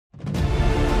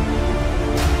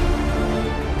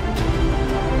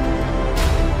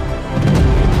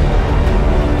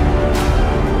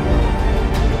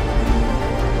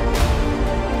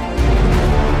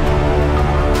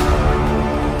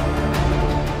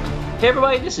Hey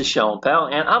everybody, this is Shawn Powell,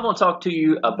 and I'm going to talk to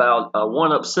you about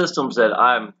one-up systems that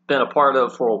I've been a part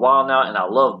of for a while now, and I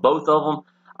love both of them.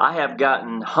 I have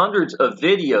gotten hundreds of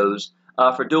videos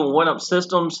for doing one-up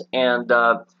systems, and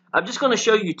I'm just going to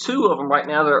show you two of them right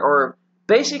now that are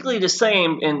basically the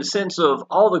same in the sense of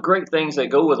all the great things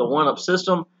that go with a one-up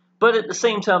system, but at the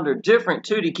same time they're different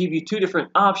too to give you two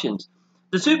different options.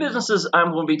 The two businesses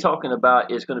I'm going to be talking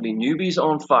about is going to be Newbies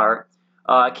On Fire.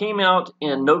 Came out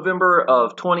in November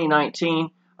of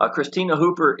 2019. Christina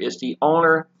Hooper is the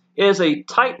owner. It is a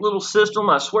tight little system.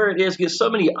 I swear it is. Gives so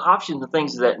many options and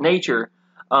things of that nature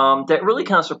that really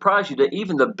kind of surprise you that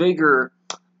even the bigger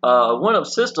one-up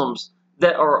systems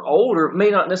that are older may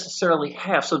not necessarily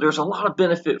have. So there's a lot of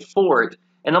benefit for it.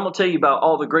 And I'm going to tell you about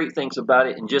all the great things about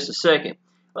it in just a second.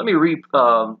 Let me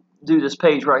do this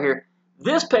page right here.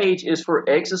 This page is for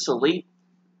Exitus Elite.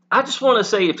 I just want to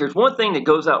say, if there's one thing that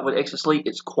goes out with Exitus Elite,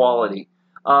 it's quality.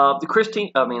 Not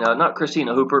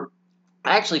Christina Hooper.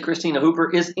 Actually, Christina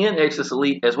Hooper is in Exitus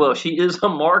Elite as well. She is a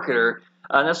marketer,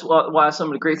 and that's why some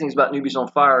of the great things about Newbies on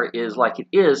Fire is like it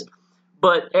is.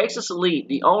 But Exitus Elite,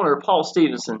 the owner, Paul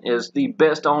Stevenson, is the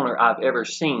best owner I've ever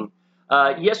seen.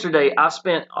 Yesterday, I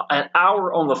spent an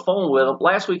hour on the phone with him.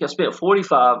 Last week, I spent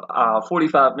 45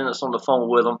 minutes on the phone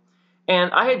with him.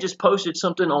 And I had just posted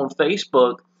something on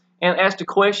Facebook and asked a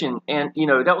question, and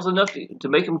that was enough to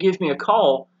make him give me a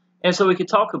call, and so we could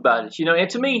talk about it. And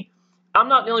to me, I'm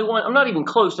not the only one. I'm not even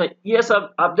close. Yes,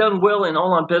 I've done well in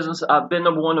online business. I've been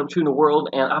number 1, number 2 in the world,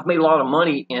 and I've made a lot of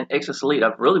money in Exitus Elite.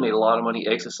 I've really made a lot of money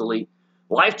in Exitus Elite.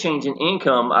 Life-changing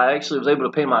income. I actually was able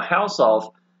to pay my house off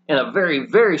in a very,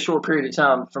 very short period of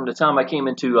time from the time I came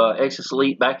into Exitus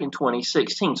Elite back in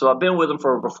 2016. So I've been with them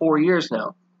for over 4 years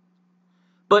now.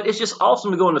 But it's just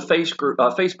awesome to go in the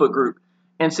Facebook group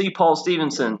and see Paul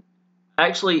Stevenson.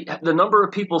 Actually, the number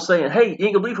of people saying, "Hey, you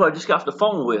ain't gonna believe who I just got off the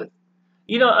phone with."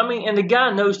 And the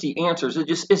guy knows the answers.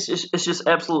 It's just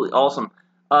absolutely awesome.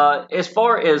 As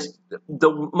far as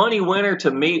the money winner to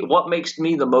me, what makes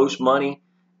me the most money,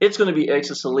 it's going to be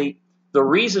Exitus Elite. The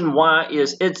reason why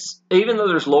is even though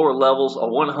there's lower levels, a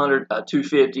 100, a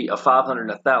 250, a 500,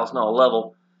 and a $1,000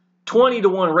 level,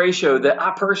 20-to-1 ratio that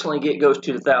I personally get goes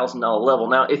to the $1,000 level.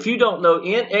 Now, if you don't know,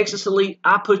 in Exitus Elite,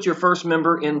 I put your first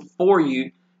member in for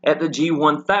you at the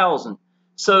G1000.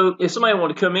 So if somebody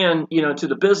want to come in, to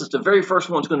the business, the very first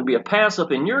one's going to be a pass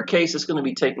up. In your case, it's going to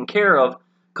be taken care of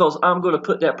because I'm going to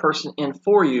put that person in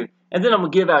for you, and then I'm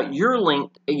going to give out your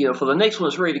link, for the next one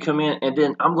that's ready to come in, and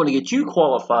then I'm going to get you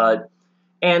qualified.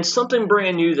 And something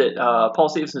brand new that Paul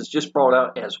Stevenson has just brought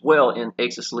out as well in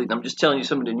Exitus Elite, and I'm just telling you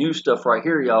some of the new stuff right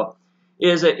here, y'all,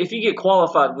 is that if you get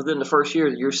qualified within the first year,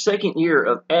 your second year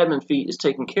of admin fee is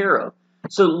taken care of.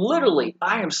 So literally,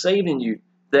 I am saving you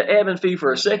the admin fee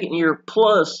for a second year,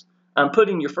 plus I'm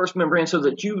putting your first member in so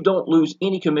that you don't lose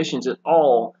any commissions at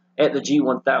all at the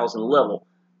G1000 level.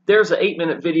 There's an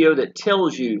 8-minute video that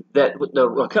tells you that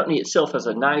the company itself has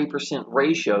a 90%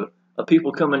 ratio of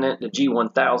people coming in the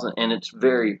G1000, and it's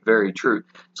very, very true.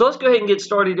 So let's go ahead and get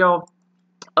started, y'all.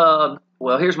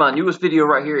 Well, here's my newest video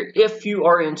right here. If you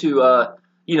are into,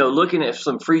 looking at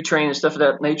some free training, stuff of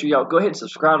that nature, y'all, go ahead and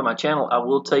subscribe to my channel. I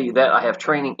will tell you that I have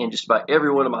training in just about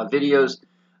every one of my videos.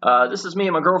 This is me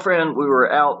and my girlfriend. We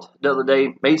were out the other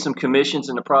day, made some commissions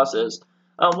in the process.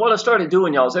 What I started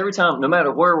doing, y'all, is every time, no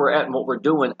matter where we're at and what we're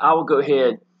doing, I will go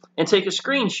ahead and take a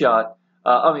screenshot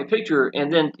of a picture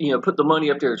and then, put the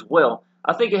money up there as well.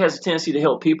 I think it has a tendency to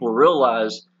help people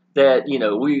realize that,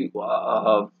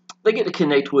 they get to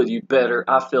connect with you better,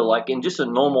 I feel like, in just a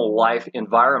normal life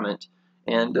environment.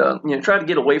 And, try to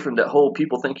get away from that whole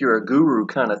people think you're a guru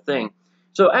kind of thing.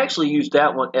 So I actually used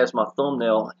that one as my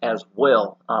thumbnail as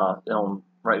well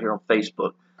right here on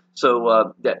Facebook.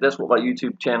 So that's what my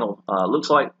YouTube channel looks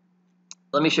like.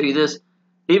 Let me show you this.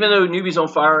 Even though Newbies on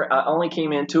Fire, I only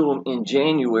came into them in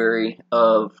January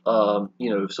of, so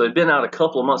it'd been out a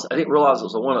couple of months. I didn't realize it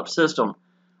was a one-up system.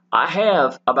 I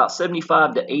have about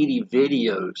 75 to 80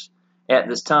 videos at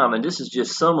this time, and this is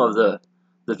just some of the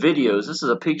videos. This is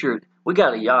a picture. We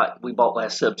got a yacht we bought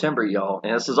last September, y'all,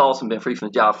 and this has also been free from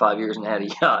the job 5 years and had a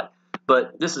yacht.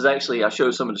 But this is actually, I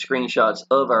showed some of the screenshots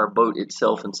of our boat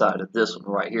itself inside of this one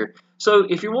right here. So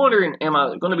if you're wondering, am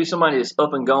I going to be somebody that's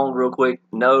up and gone real quick?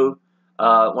 No.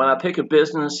 When I pick a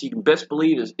business, you can best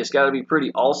believe it's got to be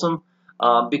pretty awesome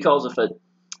because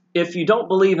if you don't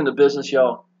believe in the business,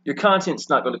 y'all, your content's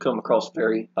not going to come across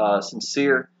very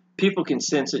sincere. People can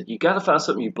sense it. You got to find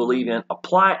something you believe in.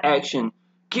 Apply action.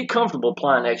 Get comfortable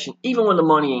applying action, even when the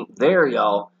money ain't there,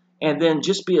 y'all. And then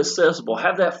just be accessible.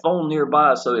 Have that phone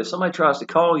nearby so if somebody tries to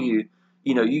call you,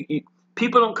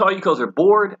 People don't call you because they're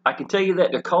bored. I can tell you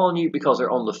that. They're calling you because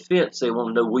they're on the fence. They want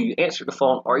to know, will you answer the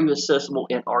phone? Are you accessible?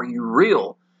 And are you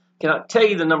real? Can I tell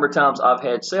you the number of times I've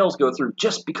had sales go through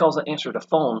just because I answered the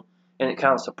phone and it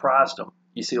kind of surprised them?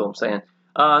 You see what I'm saying?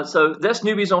 So that's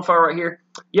Newbies on Fire right here.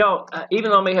 Y'all,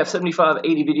 even though I may have 75,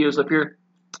 80 videos up here,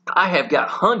 I have got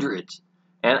hundreds,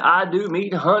 and I do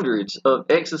meet hundreds of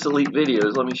Exitus Elite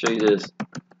videos. Let me show you this.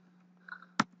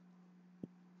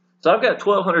 So I've got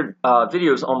 1,200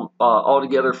 videos on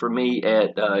altogether for me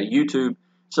at YouTube.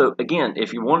 So again,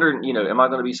 if you're wondering, you know, am I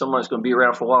going to be someone that's going to be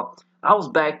around for a while? I was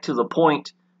back to the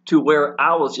point to where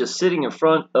I was just sitting in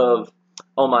front of,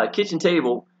 on my kitchen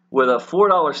table with a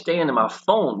 $4 stand in my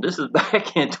phone. This is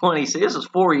back in this is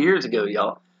 4 years ago,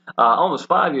 y'all. Almost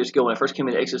 5 years ago when I first came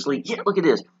into Exitus Elite. Yeah, look at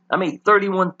this. I made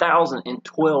 $31,000 in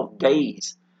 12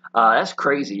 days. That's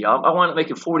crazy, y'all. I wound up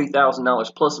making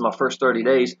 $40,000 plus in my first 30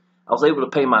 days. I was able to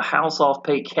pay my house off,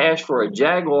 pay cash for a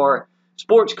Jaguar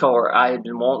sports car I had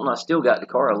been wanting. I still got the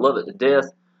car. I love it to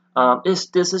death.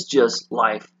 This is just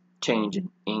life-changing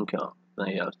income.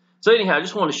 So anyhow, I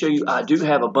just want to show you, I do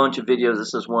have a bunch of videos.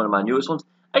 This is one of my newest ones.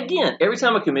 Again, every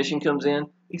time a commission comes in,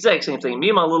 exact same thing. Me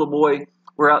and my little boy,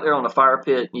 we're out there on the fire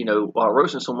pit, you know,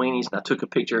 roasting some weenies, and I took a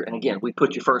picture. And again, we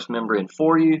put your first member in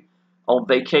for you. On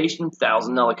vacation,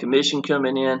 $1,000 commission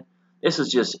coming in. This is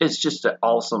just, it's just an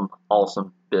awesome,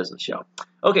 awesome business, y'all.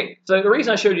 Okay, so the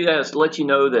reason I showed you that is to let you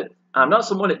know that I'm not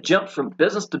someone that jumps from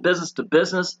business to business to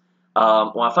business. When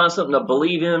I find something to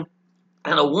believe in,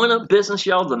 and a one-up business,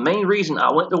 y'all, the main reason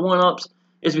I went to one-ups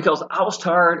is because I was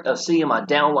tired of seeing my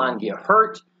downline get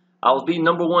hurt. I was being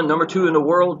number one, number two in the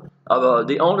world.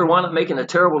 The owner wound up making a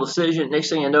terrible decision.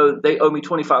 Next thing you know, they owe me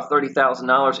 $25,000,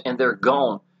 $30,000, and they're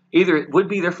gone. Either it would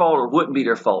be their fault or wouldn't be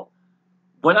their fault.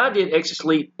 When I did Exitus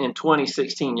Elite in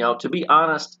 2016, y'all, to be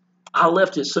honest, I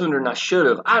left it sooner than I should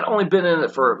have. I'd only been in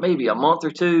it for maybe a month or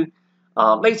two,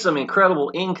 made some incredible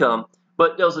income,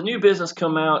 but there was a new business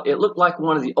come out. It looked like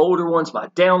one of the older ones. My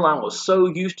downline was so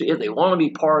used to it. They want to be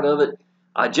part of it.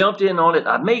 I jumped in on it.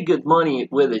 I made good money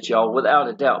with it, y'all, without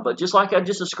a doubt. But just like I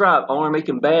just described, owner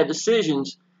making bad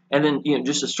decisions and then, you know,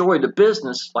 just destroyed the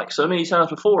business like so many times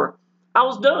before, I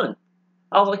was done.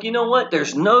 I was like, you know what?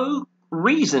 There's no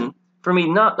reason for me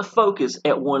not to focus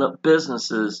at one-up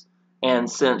businesses. And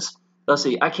since, let's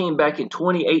see, I came back in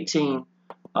 2018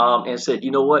 and said,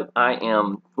 you know what? I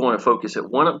am going to focus at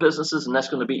one-up businesses, and that's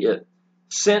going to be it.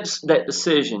 Since that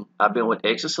decision, I've been with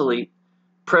Exitus Elite,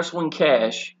 Press One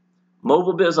Cash,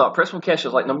 Mobile Biz Op. Press One Cash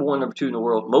is like number one, number two in the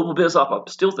world. Mobile Biz Op,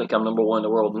 I still think I'm number one in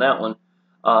the world in that one.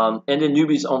 And then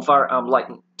Newbies On Fire, I'm like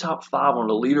top 5 on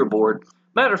the leaderboard.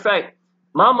 Matter of fact,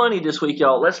 my money this week,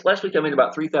 y'all, last week I made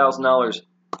about $3,000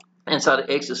 inside of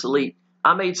Exitus Elite.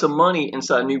 I made some money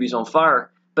inside Newbies On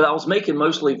Fire, but I was making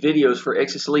mostly videos for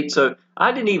Exitus Elite, so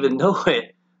I didn't even know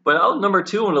it. But I was number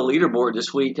 2 on the leaderboard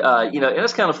this week. You know, and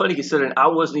that's kind of funny considering I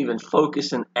wasn't even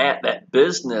focusing at that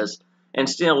business and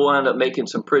still wound up making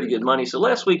some pretty good money. So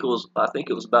last week was, I think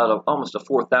it was about almost a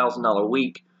 $4,000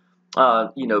 week,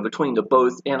 you know, between the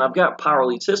both. And I've got Powell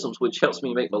Elite Systems, which helps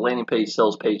me make my landing page,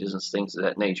 sales pages, and things of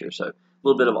that nature. So a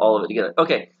little bit of all of it together.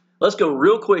 Okay, let's go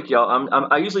real quick, y'all.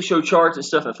 I usually show charts and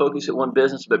stuff and focus at one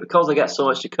business, but because I got so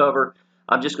much to cover,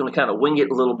 I'm just going to kind of wing it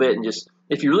a little bit. And just,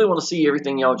 if you really want to see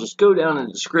everything, y'all, just go down in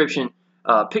the description,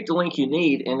 pick the link you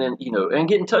need, and then, you know, and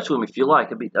get in touch with me if you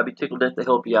like. I'd be tickled to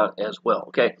help you out as well.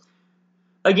 Okay.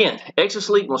 Again, Exitus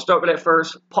Elite, we'll start with that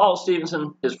first. Paul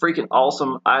Stevenson is freaking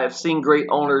awesome. I have seen great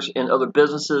owners in other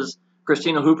businesses.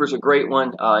 Christina Hooper's a great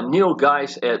one. Neil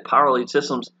Geis at Powell Elite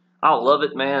Systems, I love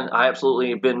it, man. I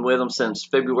absolutely have been with him since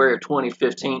February of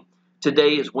 2015.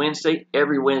 Today is Wednesday.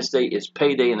 Every Wednesday is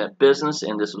payday in that business,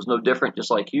 and this was no different, just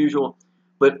like usual.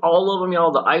 But all of them,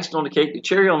 y'all, the icing on the cake, the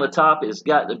cherry on the top has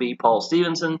got to be Paul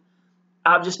Stevenson.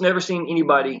 I've just never seen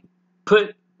anybody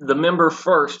put the member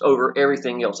first over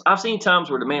everything else. I've seen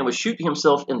times where the man was shooting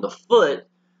himself in the foot,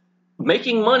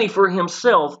 making money for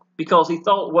himself because he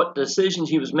thought what decisions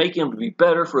he was making would be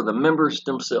better for the members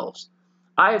themselves.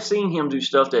 I have seen him do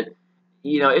stuff that,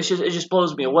 you know, it just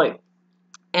blows me away.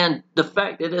 And the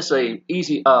fact that it's a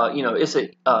easy, you know, it's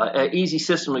an easy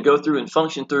system to go through and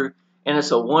function through, and it's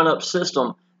a one-up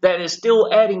system that is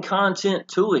still adding content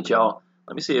to it, y'all.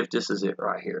 Let me see if this is it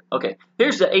right here. Okay,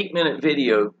 here's the 8-minute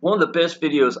video. One of the best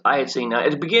videos I had seen. Now,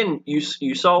 at the beginning,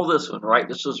 you saw this one, right?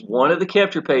 This was one of the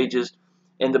capture pages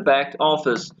in the back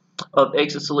office of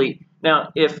Exitus Elite. Now,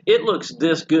 if it looks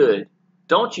this good,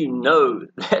 don't you know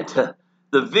that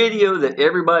the video that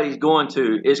everybody's going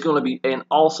to is going to be an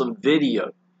awesome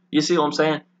video? You see what I'm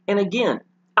saying? And again,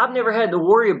 I've never had to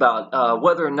worry about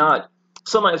whether or not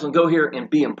somebody's going to go here and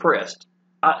be impressed.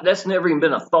 That's never even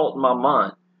been a thought in my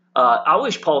mind. I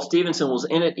wish Paul Stevenson was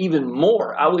in it even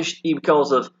more. I wish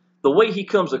because of the way he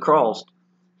comes across,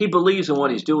 he believes in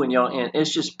what he's doing, y'all, and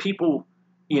it's just people,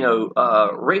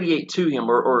 radiate to him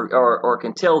or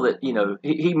can tell that,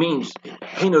 he means,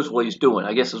 he knows what he's doing,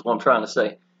 I guess is what I'm trying to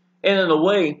say. And in a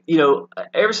way,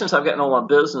 ever since I've gotten on my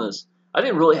business, I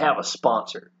didn't really have a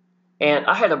sponsor. And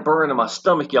I had a burn in my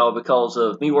stomach, y'all, because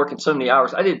of me working so many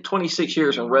hours. I did 26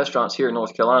 years in restaurants here in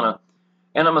North Carolina.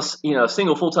 And I'm a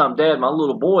single full-time dad. My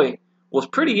little boy was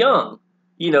pretty young,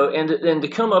 and to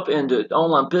come up into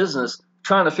online business,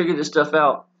 trying to figure this stuff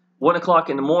out, 1 o'clock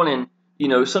in the morning,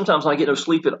 sometimes I get no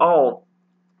sleep at all,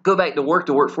 go back to work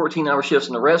 14-hour shifts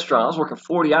in the restaurant. I was working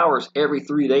 40 hours every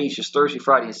 3 days, just Thursday,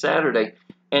 Friday, and Saturday.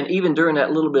 And even during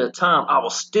that little bit of time, I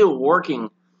was still working,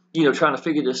 trying to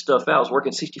figure this stuff out. I was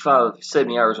working 65,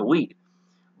 70 hours a week.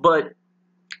 But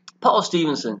Paul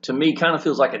Stevenson, to me, kind of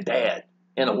feels like a dad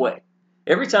in a way.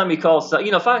 Every time he calls,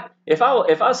 if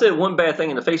I said one bad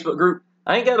thing in the Facebook group,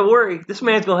 I ain't got to worry. This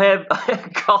man's gonna have a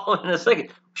call in a second.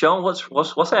 Shawn,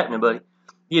 what's happening, buddy?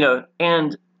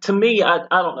 And to me, I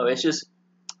don't know. It's just,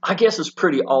 I guess it's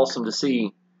pretty awesome to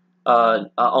see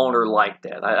an owner like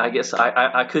that. I guess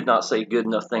I could not say good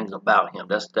enough things about him.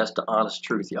 That's the honest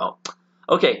truth, y'all.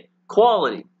 Okay,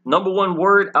 quality. Number one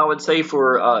word I would say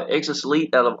for Exitus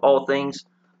Elite out of all things.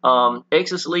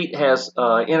 Exitus Elite has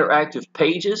interactive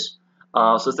pages.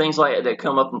 So things like that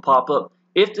come up and pop up.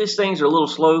 If these things are a little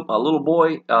slow, my little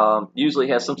boy usually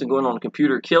has something going on the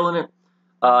computer killing it.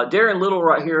 Darren Little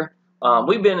right here,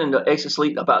 we've been into Exitus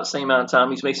Elite about the same amount of time.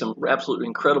 He's made some absolutely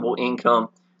incredible income.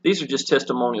 These are just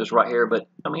testimonials right here, but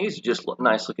I mean, these are just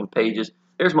nice looking pages.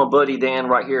 There's my buddy Dan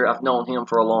right here. I've known him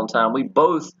for a long time.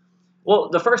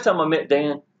 The first time I met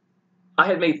Dan, I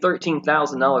had made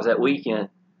 $13,000 that weekend.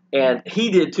 And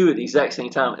he did too at the exact same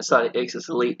time inside of Exitus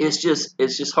Elite. It's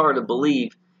just hard to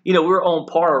believe. We're on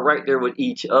par right there with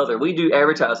each other. We do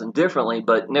advertising differently,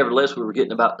 but nevertheless, we were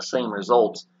getting about the same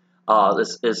results.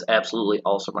 This is absolutely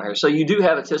awesome right here. So you do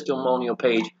have a testimonial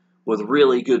page with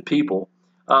really good people.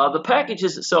 The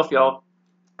packages itself, y'all,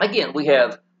 again, we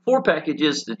have 4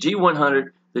 packages, the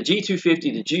G100, the G250,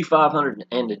 the G500,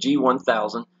 and the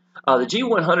G1000. The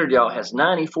G100, y'all, has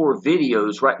 94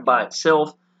 videos right by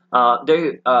itself. I've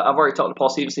already talked to Paul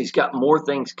Stevenson. He's got more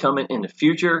things coming in the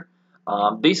future.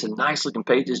 These are nice looking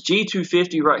pages.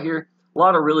 G250 right here. A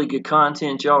lot of really good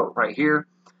content, y'all, right here.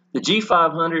 The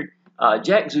G500,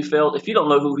 Jack Zufeld. If you don't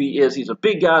know who he is, he's a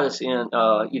big guy that's in,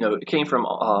 came from,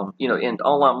 in the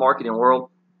online marketing world.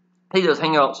 He does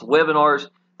hangouts, webinars,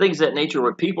 things of that nature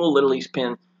where people literally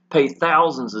pay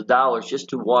thousands of dollars just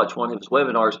to watch one of his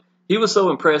webinars. He was so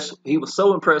impressed. He was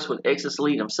so impressed with Exitus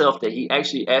Elite himself that he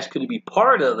actually asked could he be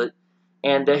part of it,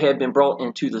 and they had been brought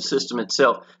into the system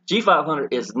itself.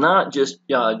 G500 is not just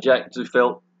Jack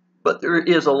Zufeld, but there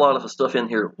is a lot of stuff in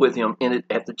here with him in it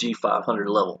at the G500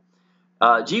 level.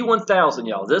 G1000,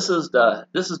 y'all. This is the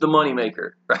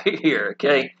moneymaker right here.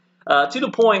 Okay, to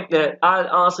the point that I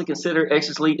honestly consider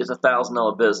Exitus Elite is a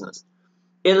 $1,000 business.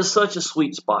 It is such a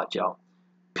sweet spot, y'all.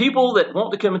 People that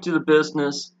want to come into the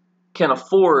business can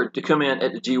afford to come in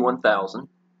at the G1000.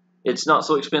 It's not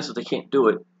so expensive they can't do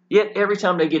it. Yet every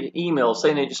time they get an email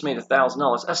saying they just made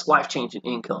 $1,000, that's life-changing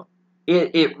income.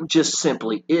 It just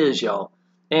simply is, y'all.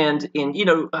 And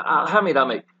how many did I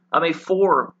make? I made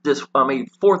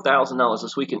 $4,000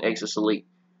 this week in Exitus Elite.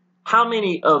 How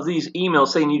many of these emails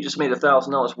saying you just made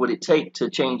 $1,000 would it take to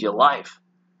change your life?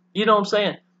 You know what I'm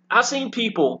saying? I've seen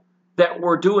people that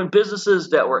were doing businesses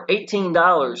that were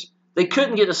 $18. They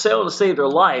couldn't get a sale to save their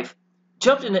life.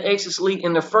 Jumped into Exitus Elite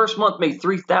in their first month, made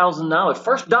 $3,000.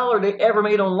 First dollar they ever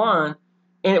made online,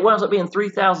 and it winds up being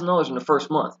 $3,000 in the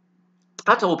first month.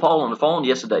 I told Paul on the phone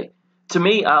yesterday, to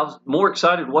me, I was more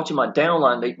excited watching my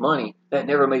downline make money that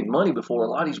never made money before. A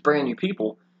lot of these brand new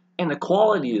people. And the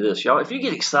quality of this, y'all, if you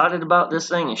get excited about this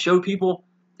thing and show people,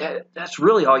 that's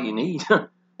really all you need.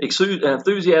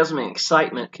 Enthusiasm and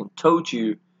excitement can tote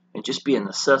you and just be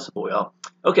accessible, y'all.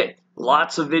 Okay,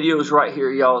 lots of videos right here,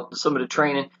 y'all. Some of the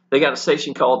training. They got a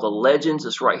section called the Legends.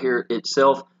 It's right here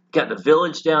itself. Got the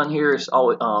Village down here. It's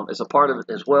a part of it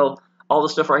as well. All the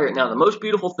stuff right here. Now, the most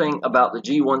beautiful thing about the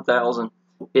G1000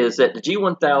 is that the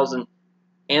G1000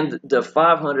 and the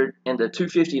 500 and the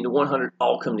 250 and the 100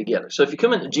 all come together. So if you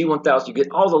come into G1000, you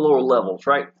get all the lower levels,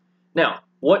 right? Now,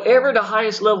 whatever the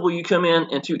highest level you come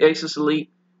into Exitus Elite,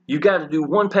 you got to do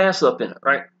one pass up in it,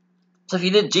 right? So if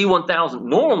you did G1000,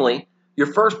 normally your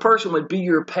first person would be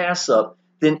your pass up,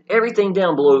 then everything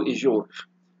down below is yours.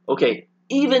 Okay,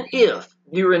 even if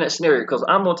you're in that scenario, because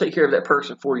I'm going to take care of that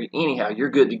person for you anyhow, you're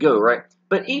good to go, right?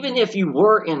 But even if you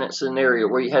were in that scenario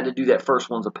where you had to do that first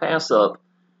one's a pass up,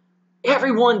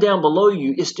 everyone down below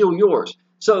you is still yours.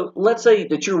 So let's say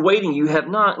that you're waiting, you have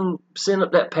not sent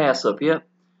up that pass up yet,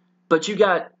 but you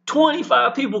got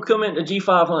 25 people come into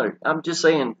G500. I'm just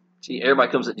saying, see,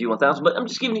 everybody comes at G1000, but I'm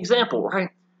just giving an example, right?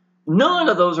 None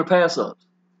of those are pass ups.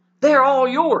 They're all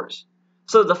yours.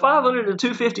 So the 500, the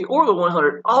 250, or the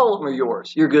 100, all of them are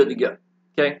yours. You're good to go.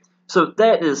 Okay? So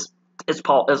it's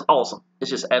awesome.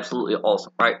 It's just absolutely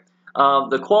awesome, right?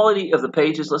 The quality of the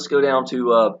pages, let's go down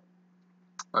to,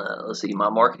 let's see, my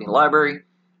marketing library.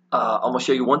 I'm going to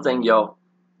show you one thing, y'all.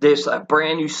 There's a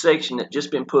brand new section that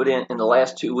just been put in the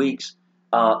last 2 weeks.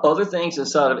 Other things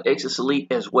inside of Exitus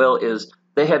Elite as well is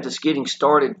they have this getting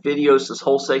started videos, this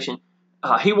whole section.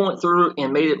 He went through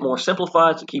and made it more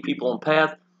simplified to keep people on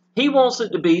path. He wants it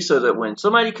to be so that when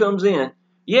somebody comes in,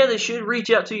 yeah, they should reach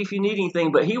out to you if you need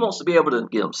anything, but he wants to be able to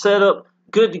get them set up,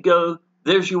 good to go.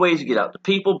 There's your ways to get out to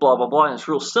people, blah, blah, blah. And it's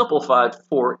real simplified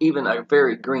for even a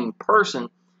very green person.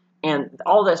 And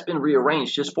all that's been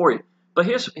rearranged just for you. But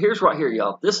here's right here,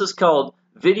 y'all. This is called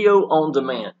Video on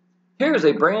Demand. Here's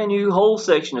a brand new whole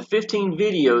section of 15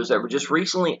 videos that were just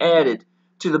recently added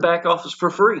to the back office for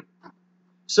free.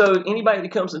 So anybody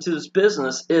that comes into this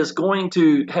business is going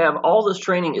to have all this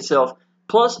training itself,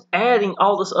 plus adding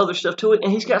all this other stuff to it.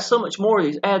 And he's got so much more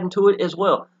he's adding to it as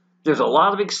well. There's a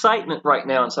lot of excitement right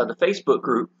now inside the Facebook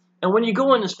group. And when you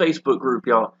go in this Facebook group,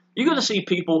 y'all, you're going to see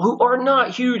people who are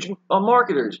not huge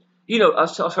marketers. You know, I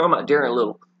was talking about Darren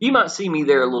Little. You might see me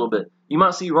there a little bit. You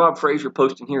might see Rob Frazier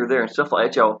posting here or there and stuff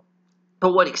like that, y'all.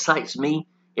 But what excites me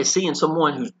is seeing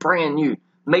someone who's brand new,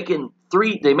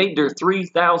 they made their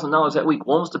 $3,000 that week.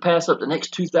 One was to pass up, the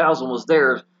next $2,000 was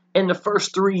theirs in the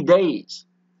first 3 days.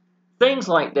 Things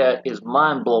like that is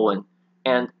mind-blowing,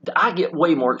 and I get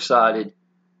way more excited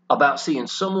about seeing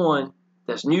someone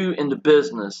that's new in the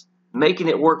business making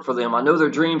it work for them. I know their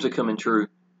dreams are coming true.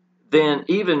 Then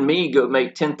even me go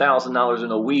make $10,000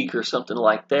 in a week or something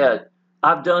like that.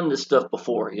 I've done this stuff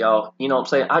before, y'all. You know what I'm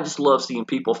saying? I just love seeing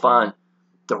people find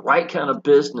the right kind of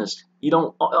business. You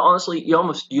don't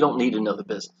need another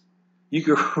business. You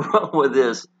can run with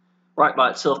this right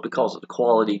by itself because of the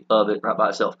quality of it right by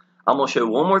itself. I'm going to show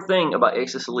one more thing about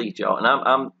Exitus Elite, y'all. And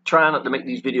I'm trying not to make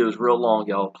these videos real long,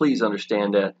 y'all. Please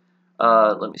understand that.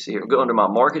 Let me see here. Go under my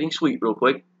marketing suite real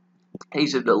quick.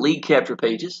 These are the lead capture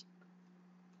pages.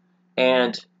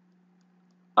 And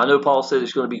I know Paul said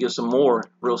there's going to be some more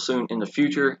real soon in the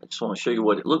future. I just want to show you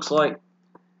what it looks like.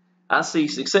 I see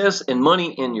success and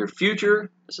money in your future.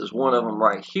 This is one of them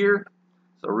right here.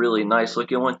 It's a really nice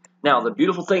looking one. Now, the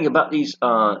beautiful thing about these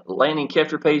landing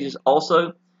capture pages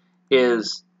also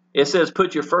is it says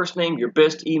put your first name, your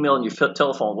best email, and your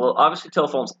telephone. Well, obviously,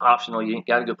 telephone's optional. You ain't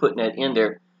got to go putting that in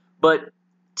there. But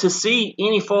to see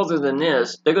any further than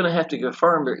this, they're going to have to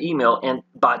confirm their email. And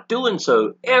by doing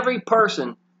so, every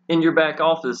person in your back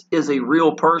office is a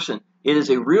real person. It is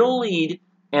a real lead.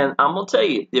 And I'm going to tell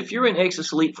you, if you're in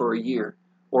Exitus Elite for a year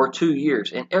or 2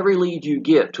 years, and every lead you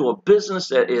get to a business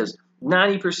that is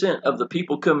 90% of the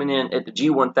people coming in at the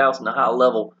G1000, the high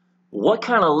level, what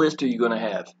kind of list are you going to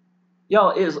have?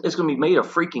 Y'all, it's going to be made of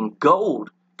freaking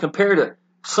gold compared to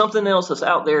something else that's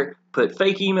out there. Put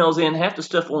fake emails in, half the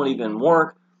stuff won't even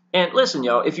work. And listen,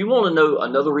 y'all, if you want to know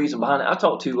another reason behind it, I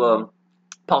talked to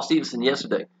Paul Stevenson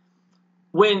yesterday.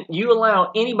 When you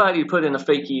allow anybody to put in a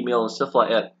fake email and stuff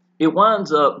like that, it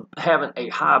winds up having a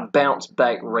high bounce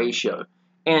back ratio.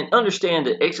 And understand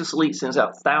that Exitus Elite sends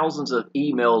out thousands of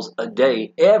emails a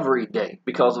day, every day,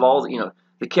 because of all the,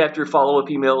 the capture follow-up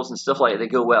emails and stuff like that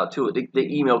that go out to it,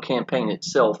 the email campaign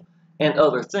itself, and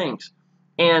other things.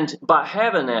 And by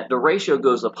having that, the ratio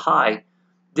goes up high.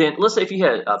 Then let's say if you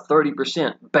had a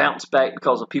 30% bounce back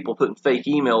because of people putting fake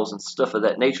emails and stuff of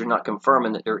that nature, not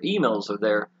confirming that their emails are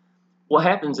there, what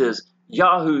happens is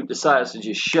Yahoo decides to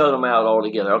just shut them out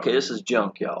altogether. Okay, this is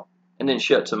junk, y'all, and then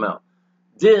shuts them out.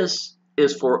 This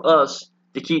is for us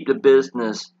to keep the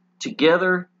business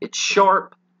together. It's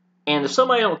sharp, and if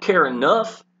somebody don't care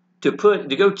enough to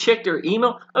go check their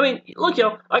email, I mean, look,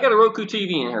 y'all, I got a Roku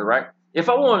TV in here, right? If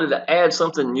I wanted to add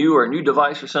something new or a new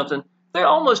device or something, they're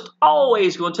almost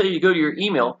always going to tell you to go to your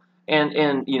email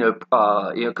and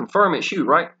confirm it's you,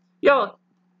 right? Y'all,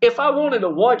 if I wanted to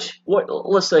watch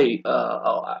let's say,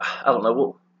 I don't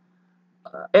know,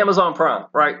 Amazon Prime,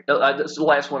 right? That's the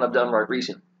last one I've done right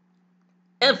recently.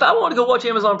 And if I want to go watch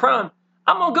Amazon Prime,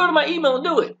 I'm going to go to my email and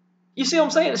do it. You see what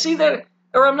I'm saying? See that?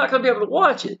 Or I'm not going to be able to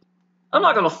watch it. I'm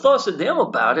not going to fuss at them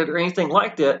about it or anything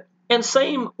like that. And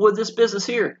same with this business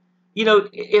here.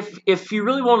 If you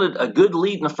really wanted a good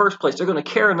lead in the first place, they're going to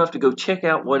care enough to go check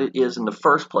out what it is in the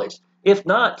first place. If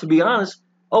not, to be honest,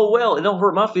 oh well, it don't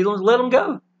hurt my feelings, let them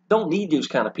go. Don't need those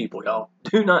kind of people, y'all.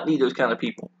 Do not need those kind of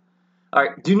people. All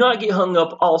right, do not get hung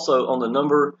up also on the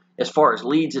number as far as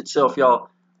leads itself, y'all.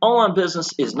 Online business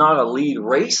is not a lead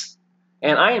race.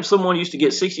 And I am someone who used to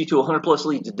get 60 to 100 plus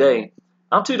leads a day.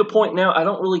 I'm to the point now I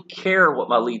don't really care what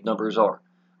my lead numbers are.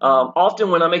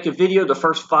 Often when I make a video, the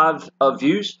first 5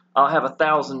 views, I'll have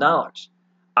 $1,000.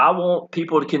 I want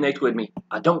people to connect with me.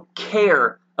 I don't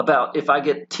care about if I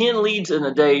get 10 leads in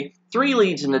a day, 3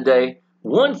 leads in a day,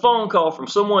 1 phone call from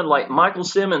someone like Michael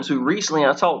Simmons, who recently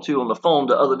I talked to on the phone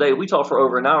the other day. We talked for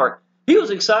over an hour. He was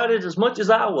excited as much as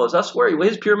I was. I swear, he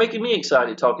was pure making me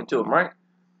excited talking to him, right?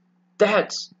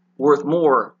 That's worth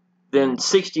more than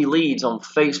 60 leads on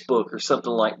Facebook or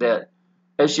something like that.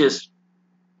 It's just,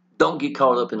 don't get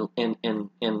caught up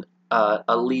in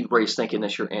a lead race thinking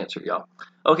that's your answer, y'all.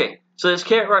 Okay, so this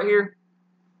cat right here,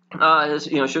 this,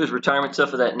 shows retirement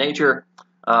stuff of that nature.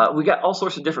 We got all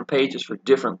sorts of different pages for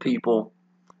different people.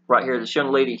 Right here, this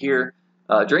young lady here,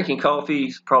 drinking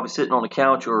coffee, probably sitting on the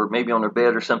couch or maybe on her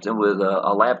bed or something with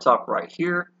a laptop right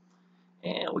here.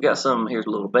 And we got some, here's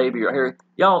a little baby right here.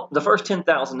 Y'all, the first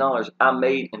 $10,000 I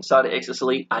made inside of Exitus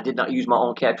Elite, I did not use my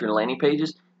own capture and landing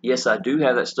pages. Yes, I do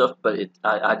have that stuff, but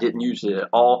I didn't use it at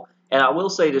all. And I will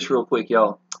say this real quick,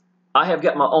 y'all. I have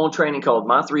got my own training called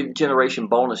My 3 Generation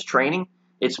Bonus Training.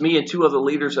 It's me and 2 other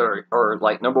leaders are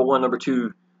like number 1, number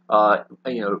 2,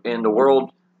 in the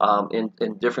world,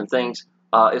 in different things,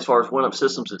 as far as one-up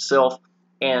systems itself.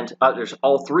 And there's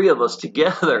all 3 of us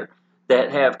together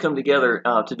that have come together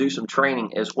to do some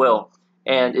training as well.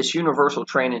 And it's universal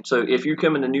training. So if you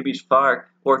come into Newbies On Fire,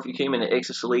 or if you came into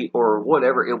Exitus Elite or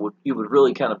whatever, it would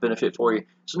really kind of benefit for you.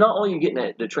 So not only are you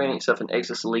getting the training stuff in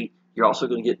Exitus Elite, you're also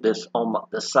going to get this on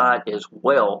the side as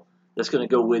well. That's going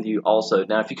to go with you also.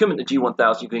 Now, if you come into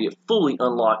G1000, you're going to get fully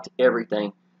unlocked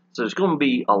everything. So there's going to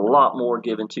be a lot more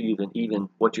given to you than even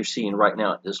what you're seeing right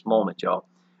now at this moment, y'all.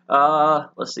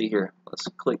 Let's see here. Let's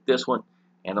click this one.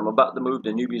 And I'm about to move to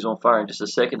Newbies On Fire in just a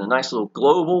second. A nice little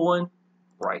global one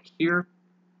right here.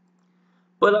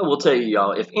 But I will tell you,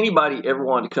 y'all, if anybody ever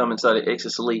wanted to come inside of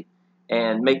Exitus Elite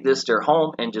and make this their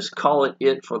home and just call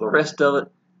it for the rest of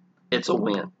it, it's a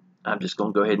win. I'm just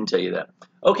going to go ahead and tell you that.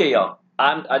 Okay, y'all.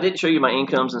 I didn't show you my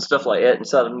incomes and stuff like that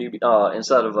inside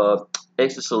of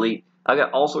Exitus Elite. I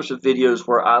got all sorts of videos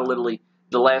where I literally,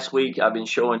 the last week, I've been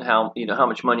showing how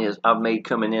much money I've made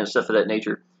coming in and stuff of that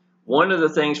nature. One of the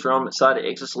things from inside of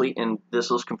Exitus Elite, and this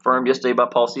was confirmed yesterday by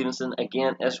Paul Stevenson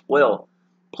again as well.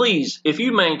 Please, if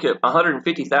you make up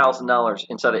 $150,000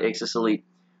 inside of Exitus Elite,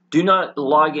 do not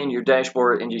log in your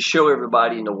dashboard and just show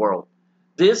everybody in the world.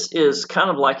 This is kind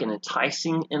of like an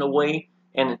enticing in a way,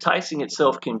 and enticing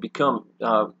itself can come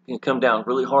down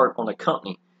really hard on a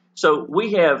company. So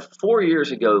we have 4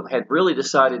 years ago had really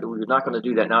decided that we were not going to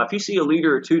do that. Now, if you see a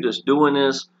leader or 2 that's doing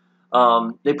this,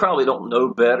 they probably don't know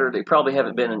better. They probably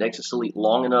haven't been in Exitus Elite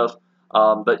long enough.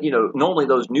 But normally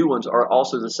those new ones are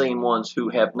also the same ones who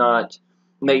have not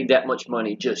made that much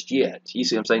money just yet. You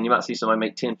see what I'm saying? You might see somebody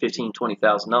make $10,000, $15,000,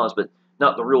 $20,000, but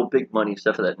not the real big money,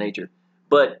 stuff of that nature.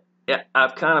 But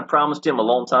I've kind of promised him a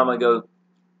long time ago,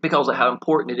 because of how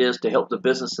important it is to help the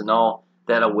business and all,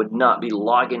 that I would not be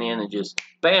logging in and just,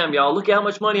 bam, y'all, look how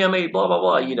much money I made, blah, blah,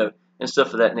 blah, and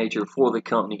stuff of that nature for the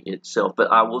company itself.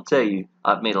 But I will tell you,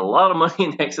 I've made a lot of money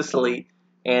in Exitus Elite,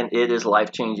 and it is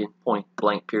life-changing, point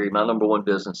blank, period. My number 1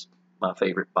 business, my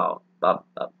favorite by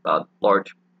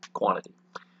large quantity.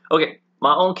 Okay,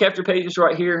 my own capture pages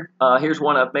right here. Here's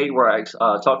one I've made where I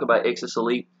talk about Exitus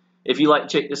Elite. If you like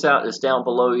to check this out, it's down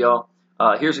below, y'all.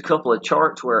 Here's a couple of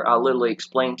charts where I literally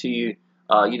explain to you,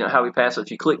 how we pass.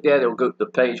 If you click that, the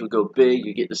page will go big.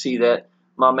 You get to see that.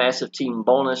 My massive team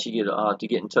bonus, you get to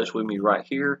get in touch with me right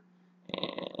here.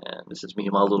 And this is me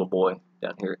and my little boy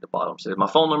down here at the bottom. So my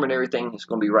phone number and everything is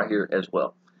going to be right here as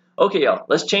well. Okay, y'all,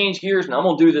 let's change gears, and I'm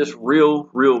going to do this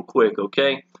real quick,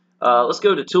 okay? Let's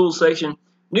go to Tools section.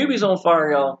 Newbies On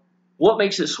Fire, y'all. What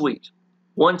makes it sweet?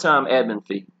 One-time admin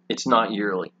fee. It's not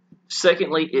yearly.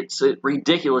 Secondly, it's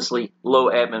ridiculously low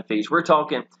admin fees. We're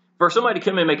talking, for somebody to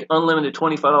come in and make unlimited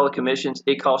 $25 commissions,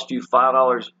 it costs you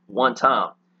 $5 one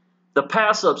time. The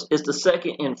pass-ups is the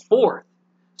 2nd and 4th.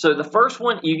 So the first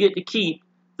one you get to keep.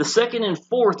 The 2nd and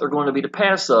 4th are going to be the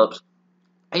pass-ups.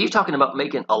 And you're talking about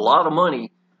making a lot of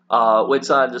money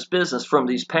inside this business from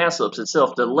these pass-ups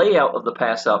itself. The layout of the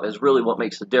pass-up is really what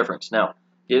makes the difference. Now,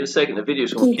 give it a second. The video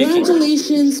is going to kick in.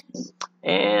 Congratulations.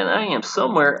 And I am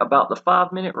somewhere about the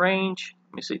 5-minute range.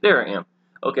 Let me see. There I am.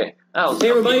 Okay. Hey,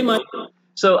 everybody.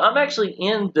 So I'm actually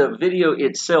in the video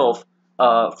itself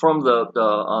from the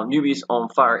Newbies On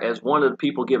Fire as one of the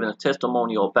people giving a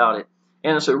testimonial about it.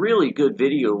 And it's a really good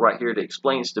video right here that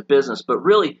explains the business. But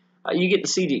really, you get to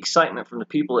see the excitement from the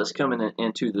people that's coming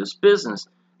into this business.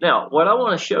 Now, what I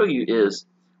want to show you is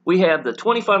we have the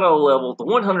 $25 level, the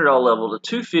 $100 level, the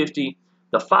 $250,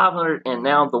 the $500, and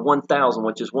now the $1,000,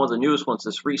 which is one of the newest ones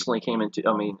that's recently came into,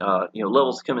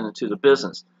 levels coming into the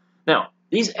business. Now,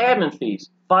 these admin fees,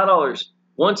 $5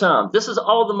 one time. This is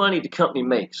all the money the company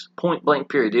makes, point blank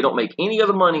period. They don't make any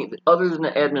other money other than the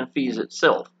admin fees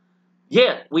itself.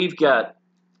 Yet, we've got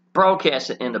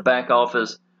broadcasting in the back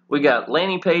office. We got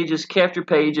landing pages, capture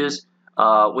pages.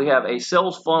 We have a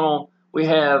sales funnel. We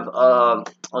have,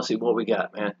 let's see what we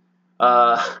got, man.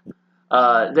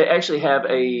 They actually have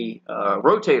a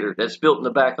rotator that's built in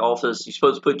the back office. You're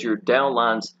supposed to put your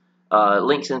downlines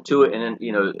links into it, and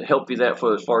then help you that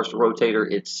for as far as the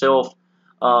rotator itself.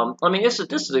 I mean, this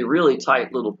is a really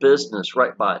tight little business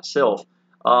right by itself.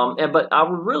 But I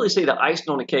would really say the icing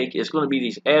on the cake is going to be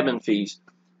these admin fees.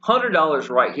 $100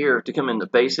 right here to come in the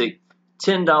basic,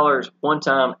 $10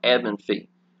 one-time admin fee.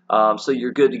 So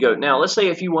you're good to go. Now, let's say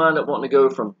if you wind up wanting to go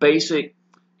from basic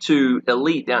to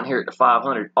elite down here at the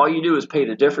 500, all you do is pay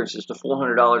the difference, is the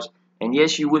 $400. And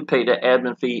yes, you would pay the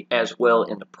admin fee as well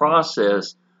in the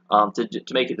process to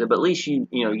make it, but at least you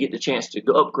get the chance to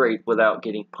go upgrade without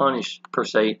getting punished per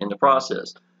se in the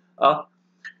process.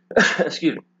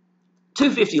 Excuse me.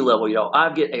 250 level, y'all.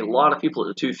 I get a lot of people at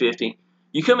the 250.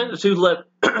 You come into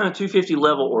 250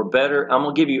 level or better, I'm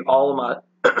gonna give you all of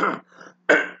my.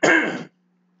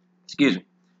 Excuse me.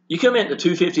 You come into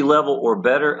 250 level or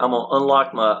better, I'm gonna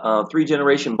unlock my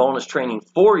 3-generation bonus training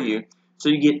for you, so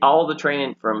you get all the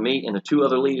training from me and the 2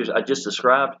 other leaders I just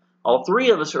described. All 3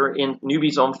 of us are in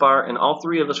Newbies on Fire, and all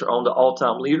 3 of us are on the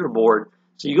all-time leaderboard.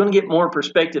 So you're going to get more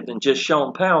perspective than just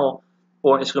Shawn Powell,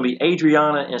 or it's going to be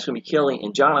Adriana, and it's going to be Kelly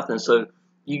and Jonathan. So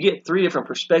you get 3 different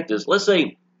perspectives. Let's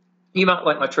say you might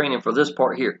like my training for this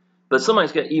part here, but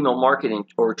somebody's got email marketing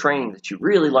or training that you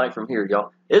really like from here,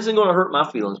 y'all. It isn't going to hurt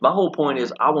my feelings. My whole point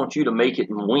is I want you to make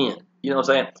it and win. You know what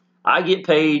I'm saying? I get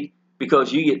paid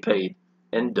because you get paid,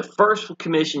 and the first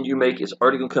commission you make is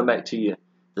already going to come back to you.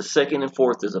 The second and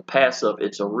fourth is a pass-up.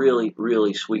 It's a really,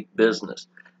 really sweet business.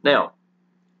 Now,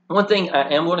 one thing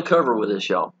I am going to cover with this,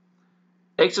 y'all.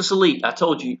 Exitus Elite, I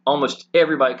told you, almost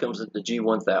everybody comes at the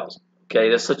G1000.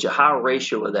 Okay, that's such a high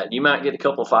ratio of that. You might get a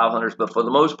couple of 500s, but for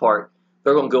the most part,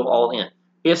 they're going to go all in.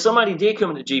 If somebody did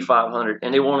come to G500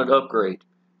 and they wanted to upgrade,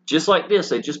 just like this,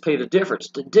 they just pay the difference.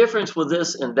 The difference with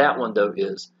this and that one, though,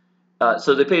 is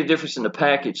so they pay the difference in the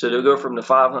package. So they'll go from the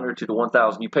 500 to the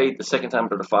 1000. You paid the second time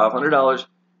for the $500.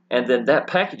 And then that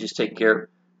package is taken care of.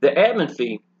 The admin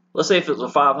fee, let's say if it was a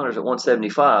 500 at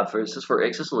 175, for instance, for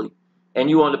Exitus Elite, and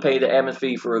you wanted to pay the admin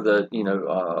fee for the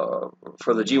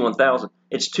for the G1000,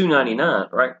 it's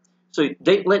 $299, right? So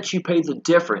they let you pay the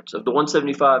difference of the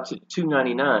 175 to the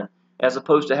 $299, as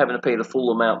opposed to having to pay the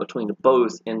full amount between the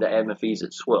both and the admin fees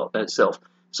itself.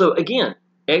 So again,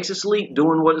 Exitus Elite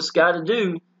doing what it's got to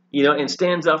do, and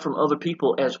stands out from other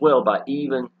people as well by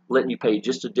even letting you pay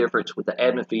just the difference with the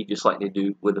admin fee, just like they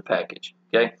do with the package.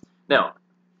 Okay. Now,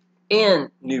 in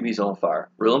Newbies on Fire,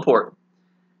 real important.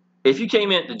 If you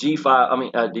came in at the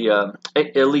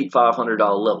Elite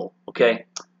 $500 level, okay,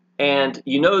 and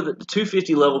you know that the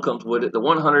 250 level comes with it, the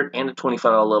 100 and the $25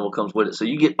 level comes with it, so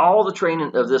you get all the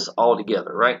training of this all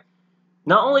together, right?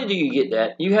 Not only do you get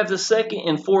that, you have the second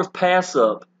and fourth pass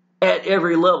up at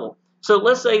every level. So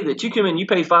let's say that you come in, you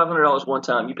pay $500 one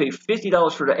time, you pay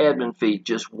 $50 for the admin fee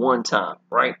just one time,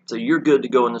 right? So you're good to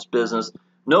go in this business.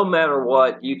 No matter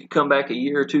what, you can come back a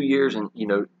year or 2 years and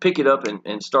pick it up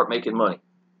and start making money.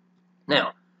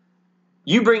 Now,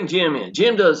 you bring Jim in.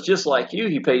 Jim does just like you.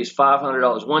 He pays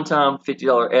 $500 one time,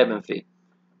 $50 admin fee.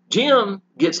 Jim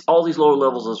gets all these lower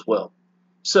levels as well.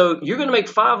 So you're going to make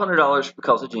 $500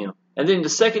 because of Jim. And then the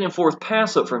second and fourth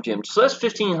pass up from Jim. So that's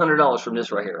 $1,500 from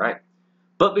this right here, right?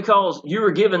 But because you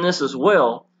were given this as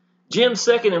well, Jim's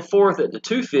second and fourth at the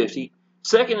 250,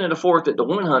 second and the fourth at the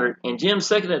 100, and Jim's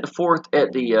second and the fourth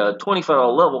at the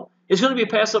 $25 level is going to be a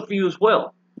pass up for you as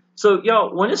well. So,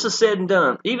 y'all, when this is said and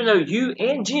done, even though you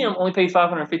and Jim only paid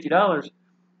 $550,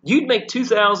 you'd make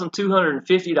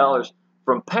 $2,250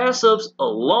 from pass ups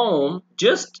alone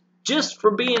just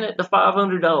for being at the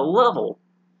 $500 level.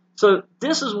 So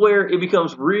this is where it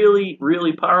becomes really,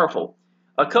 really powerful.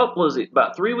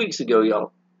 About 3 weeks ago,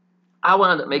 y'all, I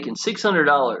wound up making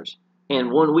 $600 in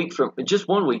 1 week from just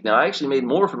 1 week. Now, I actually made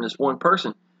more from this one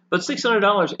person, but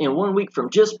 $600 in 1 week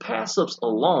from just pass-ups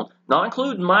alone, not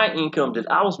including my income that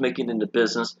I was making in the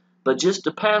business, but just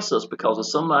the pass-ups because of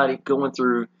somebody going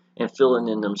through and filling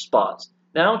in them spots.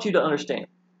 Now, I want you to understand,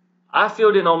 I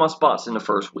filled in all my spots in the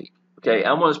first week. Okay,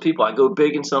 I'm one of those people, I go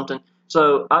big in something.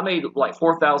 So I made like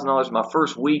 $4,000 my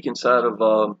first week inside of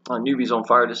Newbies on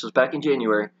Fire. This was back in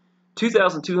January.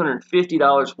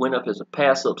 $2,250 went up as a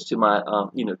pass-ups to my,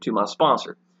 to my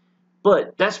sponsor.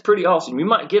 But that's pretty awesome. You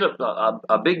might get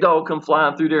a big dog come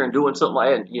flying through there and doing something like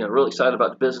that, and, really excited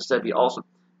about the business. That'd be awesome.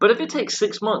 But if it takes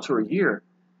 6 months or a year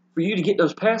for you to get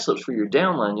those pass-ups for your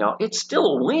downline, y'all, it's still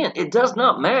a win. It does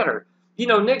not matter.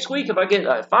 Next week if I get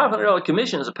a $500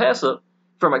 commission as a pass-up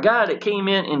from a guy that came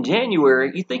in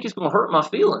January, you think it's going to hurt my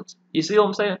feelings. You see what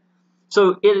I'm saying?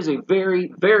 So it is a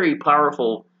very, very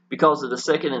powerful, because of the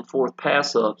second and fourth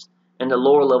pass-ups, and the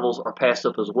lower levels are passed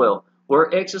up as well. Where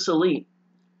Exitus Elite,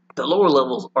 the lower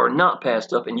levels are not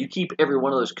passed up, and you keep every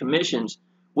one of those commissions,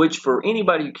 which for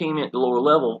anybody who came in at the lower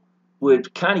level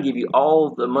would kind of give you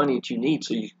all the money that you need,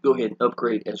 so you can go ahead and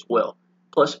upgrade as well.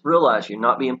 Plus, realize you're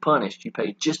not being punished. You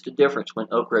pay just the difference when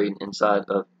upgrading inside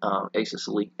of Exitus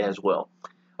Elite as well.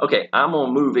 Okay, I'm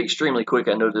going to move extremely quick.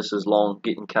 I know this is long,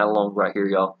 getting kind of long right here,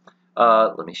 y'all.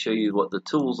 Let me show you what the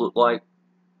tools look like.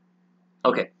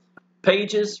 Okay,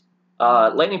 pages,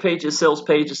 landing pages, sales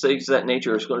pages, things of that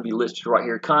nature is going to be listed right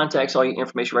here. Contacts, all your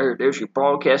information right here. There's your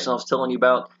broadcasting I was telling you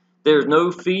about. There's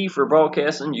no fee for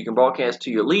broadcasting. You can broadcast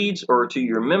to your leads or to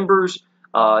your members.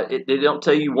 They don't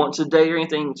tell you once a day or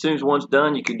anything. As soon as one's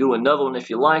done, you can do another one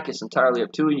if you like. It's entirely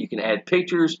up to you. You can add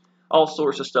pictures, all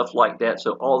sorts of stuff like that.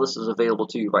 So all this is available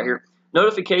to you right here.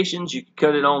 Notifications, you can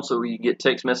cut it on so you get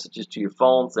text messages to your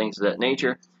phone, things of that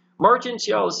nature. Merchants,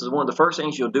 y'all, this is one of the first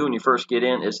things you'll do when you first get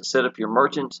in is to set up your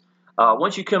merchants.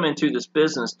 Once you come into this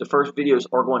business, the first videos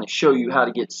are going to show you how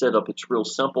to get set up. It's real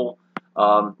simple.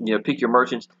 Pick your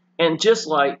merchants. And just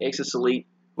like Exitus Elite,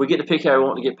 we get to pick how we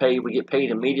want to get paid. We get paid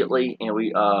immediately, and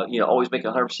we always make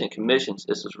 100% commissions.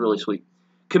 This is really sweet.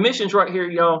 Commissions right here,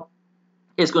 y'all,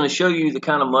 is going to show you the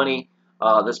kind of money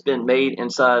that's been made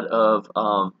inside of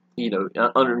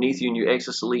underneath you in your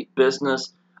Exitus Elite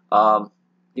business.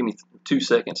 Give me 2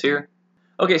 seconds here.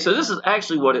 Okay, so this is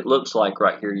actually what it looks like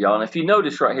right here, y'all. And if you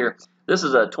notice right here, this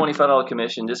is a $25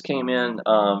 commission. This came in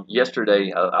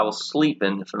yesterday. I was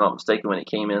sleeping, if I'm not mistaken, when it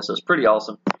came in, so it's pretty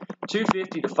awesome.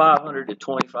 250 to 500 to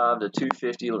 25 to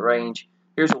 250 range.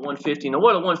 Here's a 150. Now,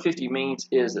 what a 150 means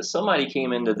is that somebody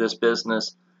came into this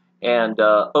business and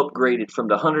upgraded from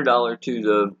the $100 to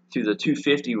the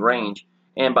 250 range,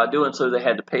 and by doing so, they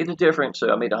had to pay the difference. So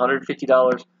I made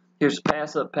 $150. Here's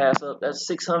pass up, pass up. That's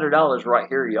 $600 right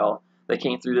here, y'all. They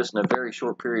came through this in a very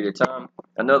short period of time.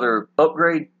 Another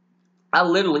upgrade. I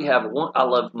literally have one. I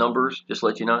love numbers, just to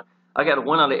let you know. I got a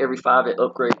 1 out of every 5 that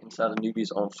upgrade inside of Newbies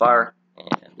On Fire,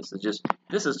 and this is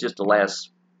just the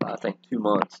last, I think, 2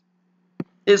 months.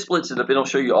 It splits it up. It don't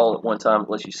show you all at one time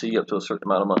unless you see up to a certain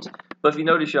amount of months. But if you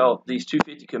notice, y'all, these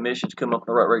 250 commissions come up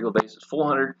on a regular basis.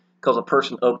 400 because a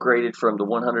person upgraded from the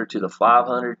 100 to the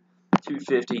 500.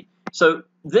 250. So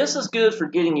this is good for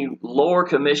getting you lower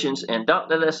commissions, and not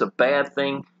that that's a bad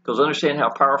thing, because understand how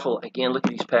powerful. Again, look at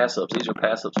these pass-ups. These are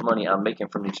pass-ups money I'm making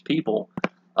from these people.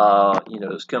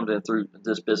 It's coming in through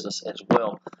this business as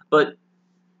well. But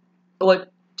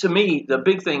to me, the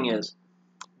big thing is,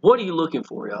 what are you looking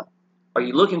for, y'all? Are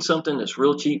you looking something that's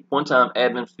real cheap, one-time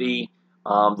admin fee,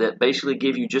 that basically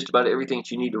give you just about everything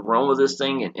that you need to run with this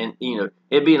thing, and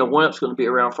it being a one-up is going to be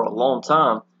around for a long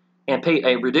time, and pay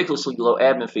a ridiculously low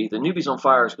admin fee? The Newbies On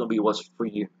Fire is going to be what's for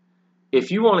you.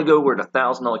 If you want to go where the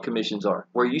 $1,000 commissions are,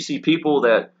 where you see people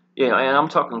that, and I'm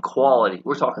talking quality,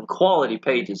 we're talking quality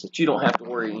pages that you don't have to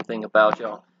worry anything about,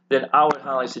 y'all, then I would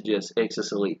highly suggest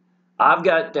Exitus Elite. I've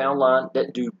got downline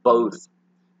that do both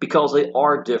because they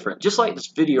are different. Just like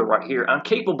this video right here, I'm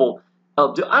capable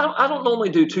of, I don't normally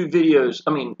do 2 videos,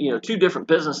 2 different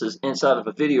businesses inside of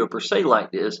a video per se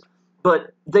like this,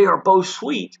 but they are both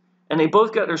sweet. And they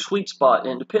both got their sweet spot,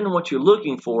 and depending on what you're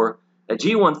looking for, a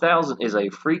G1000 is a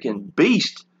freaking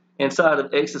beast inside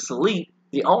of Exitus Elite.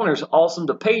 The owner's awesome.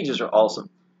 The pages are awesome.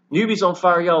 Newbies On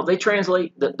Fire, y'all, they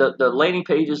translate, the landing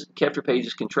pages, capture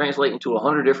pages can translate into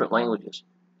 100 different languages.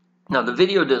 Now, the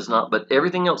video does not, but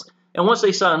everything else. And once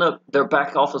they sign up, their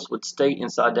back office would stay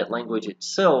inside that language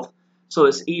itself, so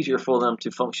it's easier for them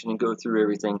to function and go through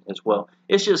everything as well.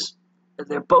 It's just,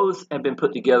 they both have been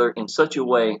put together in such a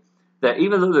way that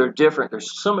even though they're different,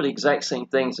 there's some of the exact same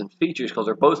things and features because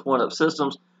they're both one-up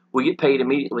systems. We get paid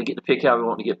immediately. We get to pick how we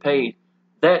want to get paid.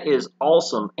 That is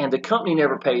awesome, and the company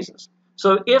never pays us.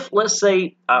 So if, let's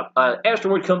say,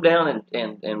 asteroid come down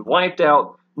and wiped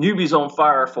out Newbies On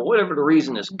Fire for whatever the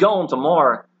reason, is gone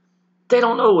tomorrow, they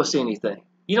don't owe us anything.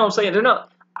 You know what I'm saying?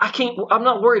 I'm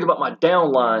not worried about my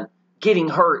downline getting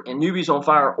hurt in Newbies On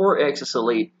Fire or Exitus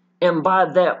Elite, and by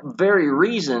that very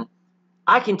reason,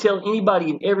 I can tell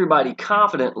anybody and everybody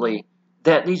confidently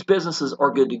that these businesses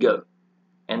are good to go.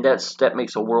 And that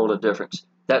makes a world of difference.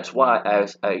 That's why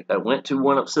I went to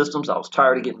one-up systems. I was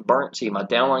tired of getting burnt, seeing my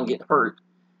downline get hurt.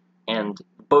 And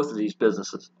both of these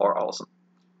businesses are awesome.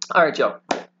 All right, y'all.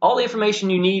 All the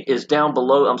information you need is down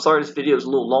below. I'm sorry this video is a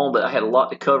little long, but I had a lot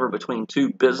to cover between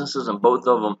two businesses, and both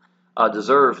of them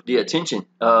deserve the attention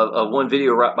of one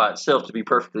video right by itself, to be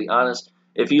perfectly honest.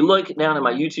 If you look down at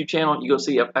my YouTube channel, you're going to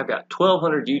see I've got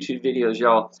 1,200 YouTube videos,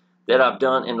 y'all, that I've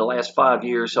done in the last 5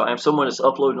 years. So I'm someone that's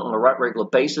uploading on a regular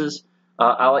basis.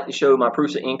 I like to show my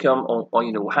proofs of income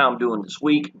on how I'm doing this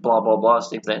week, blah, blah, blah,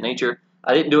 things of that nature.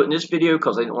 I didn't do it in this video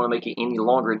because I didn't want to make it any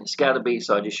longer than it's got to be,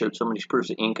 so I just showed some of these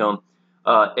proofs of income.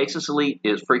 Exitus Elite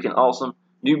is freaking awesome.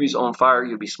 Newbies On Fire,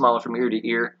 you'll be smiling from ear to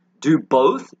ear. Do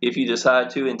both if you decide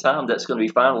to in time. That's going to be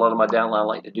fine. A lot of my downline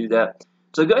like to do that.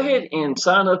 So go ahead and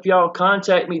sign up, y'all.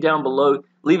 Contact me down below.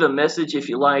 Leave a message if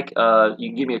you like. You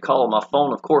can give me a call on my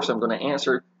phone. Of course, I'm going to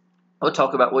answer. I'll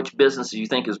talk about which business you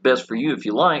think is best for you if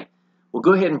you like. We'll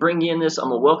go ahead and bring you in this. I'm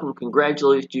going to welcome and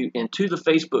congratulate you into the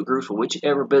Facebook group for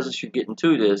whichever business you're getting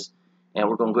to this. And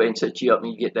we're going to go ahead and set you up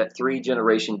and you get that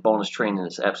 3-generation bonus training.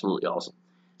 It's absolutely awesome.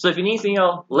 So if you need anything,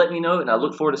 y'all, let me know. And I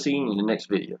look forward to seeing you in the next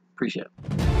video. Appreciate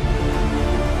it.